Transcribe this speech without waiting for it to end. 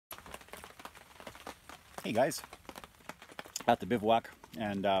Hey guys, at the bivouac,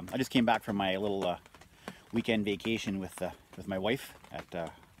 and I just came back from my little weekend vacation with my wife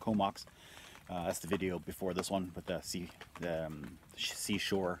at Comox. That's the video before this one with the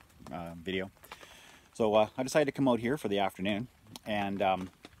seashore video. So I decided to come out here for the afternoon, and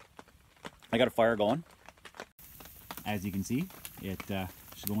I got a fire going. As you can see, it's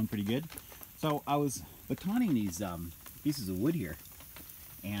going pretty good. So I was batoning these pieces of wood here,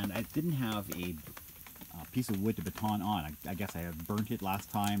 and I didn't have a piece of wood to baton on. I guess I had burnt it last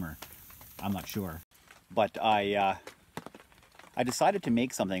time, or I'm not sure. But I decided to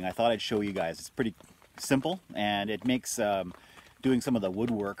make something. I thought I'd show you guys. It's pretty simple, and it makes doing some of the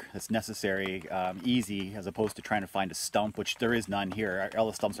woodwork that's necessary easy, as opposed to trying to find a stump, which there is none here. All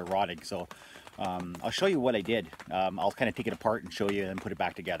the stumps are rotting. So I'll show you what I did. I'll kind of take it apart and show you and put it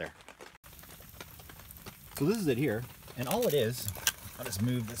back together. So this is it here, and all it is, I'll just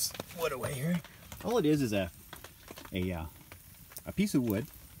move this wood away here. All it is a piece of wood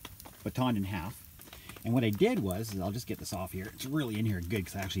batoned in half. And what I did was, I'll just get this off here. It's really in here good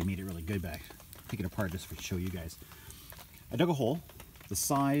because I actually made it really good, but I'll take it apart just to show you guys. I dug a hole the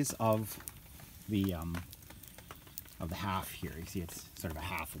size of the half here. You see it's sort of a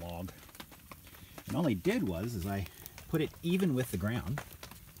half log. And all I did was I put it even with the ground,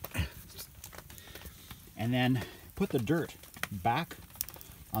 and then put the dirt back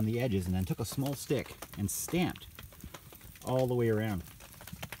on the edges, and then took a small stick and stamped all the way around.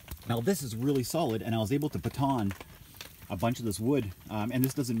 Now this is really solid, and I was able to baton a bunch of this wood, and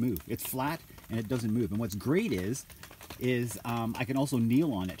this doesn't move. It's flat and it doesn't move. And what's great is I can also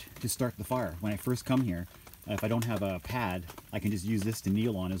kneel on it to start the fire. When I first come here, if I don't have a pad, I can just use this to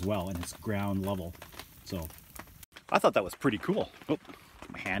kneel on as well, and it's ground level. So I thought that was pretty cool. Oh,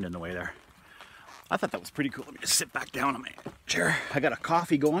 my hand in the way there. I thought that was pretty cool. Let me just sit back down on my chair. I got a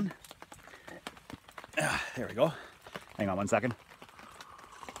coffee going. There we go. Hang on one second.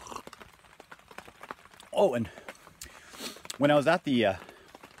 Oh, and when I was at the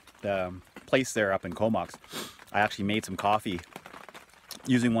place there up in Comox, I actually made some coffee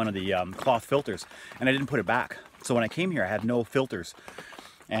using one of the cloth filters, and I didn't put it back. So when I came here, I had no filters.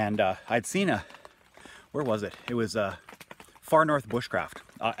 And I'd seen where was it? It was Far North Bushcraft.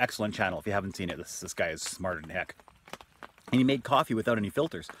 Excellent channel. If you haven't seen it, this guy is smarter than heck. And he made coffee without any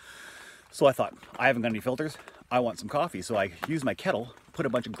filters. So I thought, I haven't got any filters. I want some coffee. So I used my kettle, put a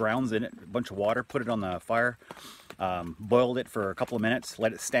bunch of grounds in it, a bunch of water, put it on the fire, boiled it for a couple of minutes,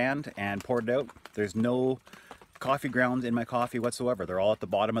 let it stand, and poured it out. There's no coffee grounds in my coffee whatsoever. They're all at the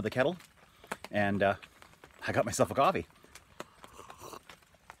bottom of the kettle. And I got myself a coffee.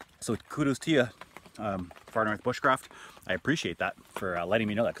 So kudos to you, Far North Bushcraft. I appreciate that for letting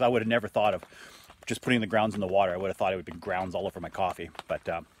me know that, because I would have never thought of just putting the grounds in the water. I would have thought it would be grounds all over my coffee, but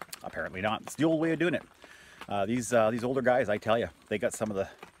apparently not. It's the old way of doing it. These older guys, I tell you, they got some of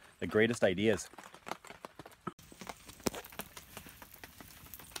the greatest ideas.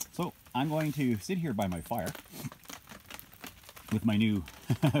 So I'm going to sit here by my fire with my new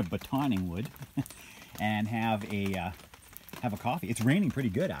batoning wood and have a coffee. It's raining pretty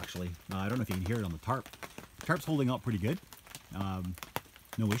good, actually. I don't know if you can hear it on the tarp. The tarp's holding up pretty good.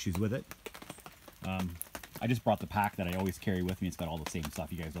 No issues with it. I just brought the pack that I always carry with me. It's got all the same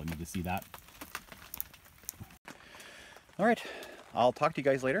stuff. You guys don't need to see that. All right, I'll talk to you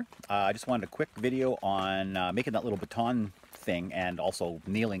guys later. I just wanted a quick video on making that little baton thing, and also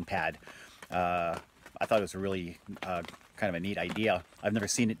kneeling pad. I thought it was a really kind of a neat idea. I've never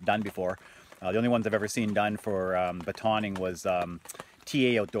seen it done before. The only ones I've ever seen done for batoning was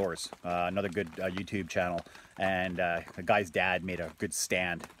TA Outdoors, another good YouTube channel, and the guy's dad made a good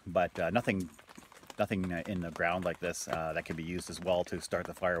stand, but nothing in the ground like this that can be used as well to start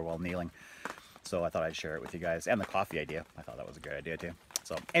the fire while kneeling. So I thought I'd share it with you guys, and the coffee idea. I thought that was a good idea too.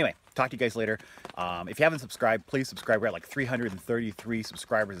 So anyway, talk to you guys later. If you haven't subscribed, please subscribe. We're at like 333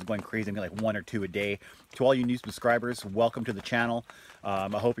 subscribers. It's going crazy. I'm getting like 1 or 2 a day. To all you new subscribers, welcome to the channel. I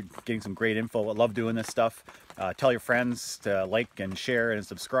hope you're getting some great info. I love doing this stuff. Tell your friends to like and share and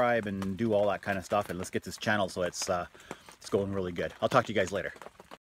subscribe and do all that kind of stuff. And let's get this channel so it's going really good. I'll talk to you guys later.